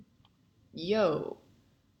Yo,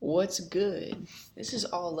 what's good? This is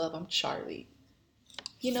all love. I'm Charlie.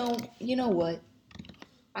 You know what?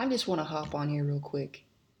 I just want to hop on here real quick.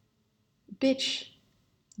 Bitch,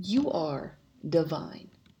 you are divine.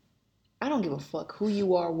 I don't give a fuck who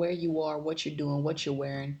you are, where you are, what you're doing, what you're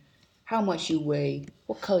wearing, how much you weigh,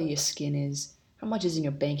 what color your skin is, how much is in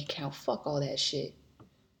your bank account. Fuck all that shit.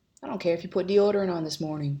 I don't care if you put deodorant on this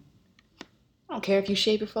morning. I don't care if you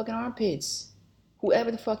shave your fucking armpits.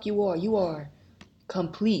 Whoever the fuck you are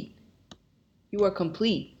complete. You are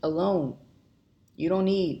complete alone. You don't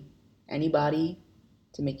need anybody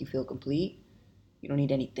to make you feel complete. You don't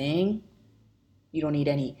need anything. You don't need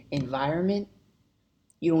any environment.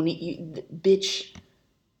 You don't need bitch.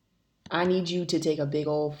 I need you to take a big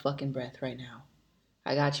old fucking breath right now.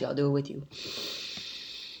 I got you. I'll do it with you.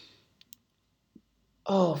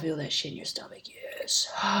 Oh, feel that shit in your stomach. Yes.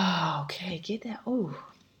 Okay, get that. Oh,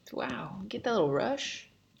 wow. Get that little rush.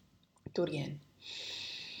 Do it again.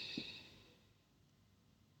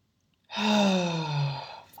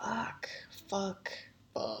 Fuck. Fuck.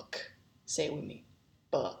 Fuck. Say it with me.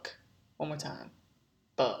 Fuck. One more time.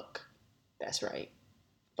 Fuck. That's right.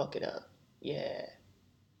 Fuck it up. Yeah.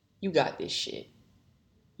 You got this shit.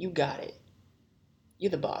 You got it.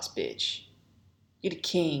 You're the boss, bitch. You're the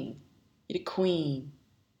king. You're the queen.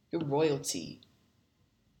 You're royalty.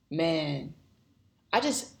 Man, I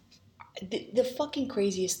just. The fucking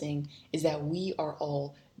craziest thing is that we are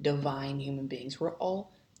all divine human beings. We're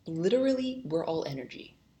all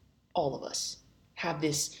energy. All of us have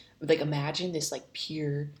this, like, imagine this, like,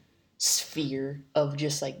 pure sphere of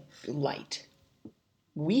just, like, light.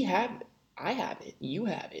 We have it. I have it. You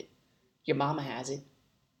have it. Your mama has it.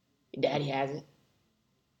 Your daddy has it.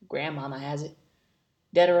 Grandmama has it.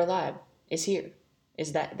 Dead or alive, it's here.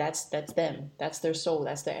 Is that's them. That's their soul.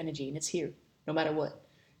 That's their energy, and it's here, no matter what.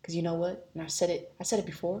 Because you know what? And I said it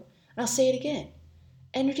before, and I'll say it again.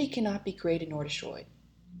 Energy cannot be created nor destroyed.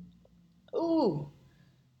 Ooh,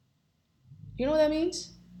 you know what that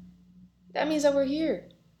means? That means that we're here.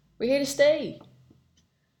 We're here to stay.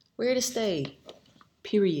 We're here to stay.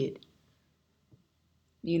 Period.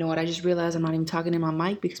 You know what? I just realized I'm not even talking in my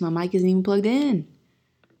mic because my mic isn't even plugged in.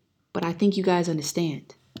 But I think you guys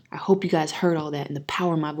understand. I hope you guys heard all that and the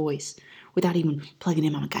power of my voice without even plugging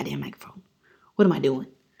in my goddamn microphone. What am I doing?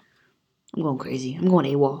 I'm going crazy. I'm going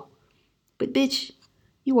AWOL. But bitch,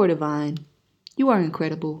 you are divine. You are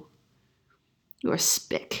incredible. You are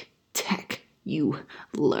spectacular.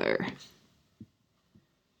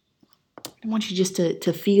 I want you just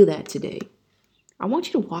to feel that today. I want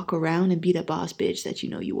you to walk around and be that boss bitch that you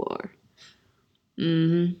know you are.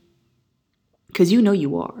 Because you know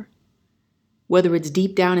you are. Whether it's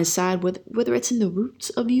deep down inside, whether it's in the roots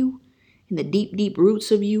of you, in the deep, deep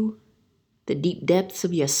roots of you, the deep depths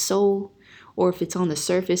of your soul, or if it's on the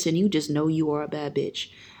surface and you just know you are a bad bitch.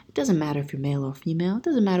 It doesn't matter if you're male or female. It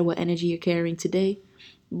doesn't matter what energy you're carrying today.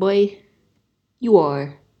 Boy, you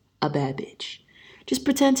are a bad bitch. Just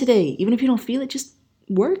pretend today. Even if you don't feel it, just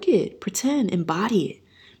work it. Pretend, embody it.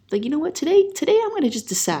 Like, you know what? Today I'm going to just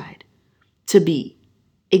decide to be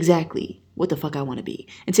exactly what the fuck I want to be.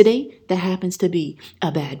 And today, that happens to be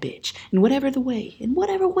a bad bitch. In whatever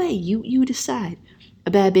way you decide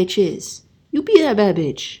a bad bitch is, you be that bad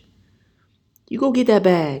bitch. You go get that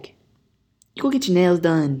bag. You go get your nails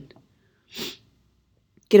done.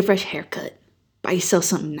 Get a fresh haircut. Buy yourself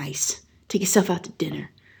something nice. Take yourself out to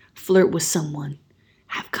dinner. Flirt with someone.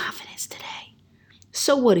 Have confidence today.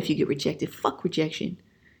 So what if you get rejected? Fuck rejection.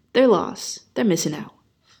 They're lost. They're missing out.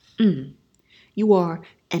 You are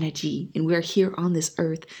energy, and we're here on this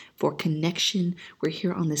earth for connection. We're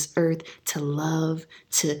here on this earth to love,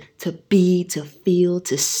 to be, to feel,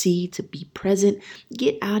 to see, to be present.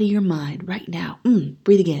 Get out of your mind right now.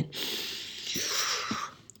 Breathe again.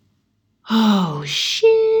 Oh,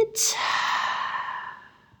 shit.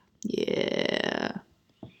 Yeah.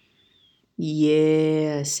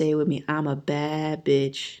 Yeah. Say it with me. I'm a bad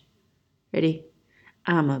bitch. Ready?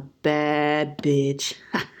 I'm a bad bitch.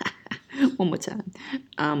 One more time.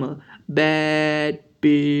 I'm a bad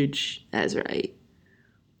bitch. That's right.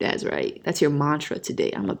 That's right. That's your mantra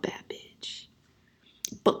today. I'm a bad bitch.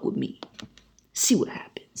 Fuck with me. See what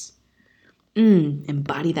happens.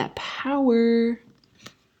 Embody that power.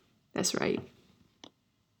 That's right.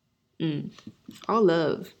 All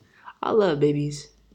love. All love, babies.